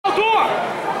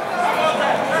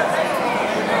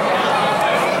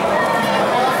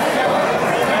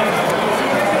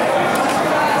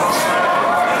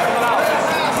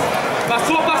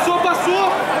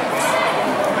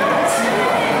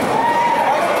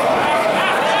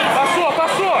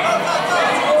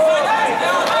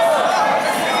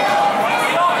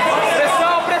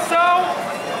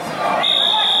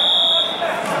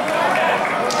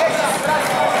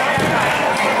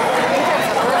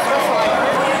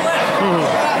For the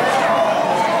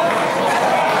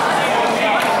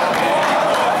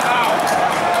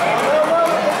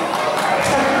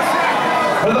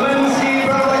men's ski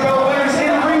Paralympic gold winners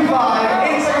in ring 5,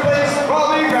 in second place,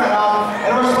 Robbie Granov, and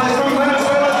first place from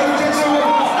Venezuela, Jiu-Jitsu,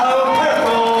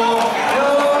 Alberto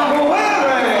Contreras.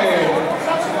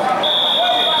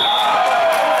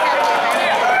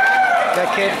 That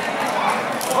kid.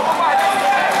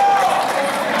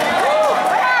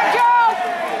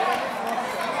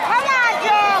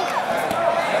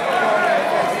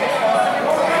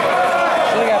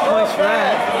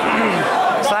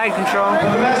 Side control. For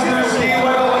the Masters ski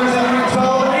world winners in ring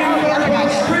 12, in third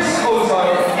place, Chris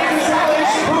Ozar. In second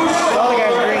place, Bruce All the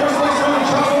guys green. First place from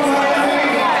Chaco,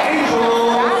 Miami, Angel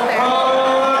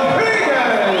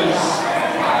Rodriguez.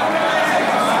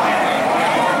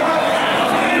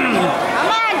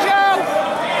 Come on, Joe.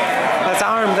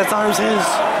 That's arms his.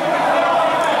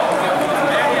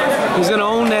 He's gonna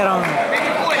own that.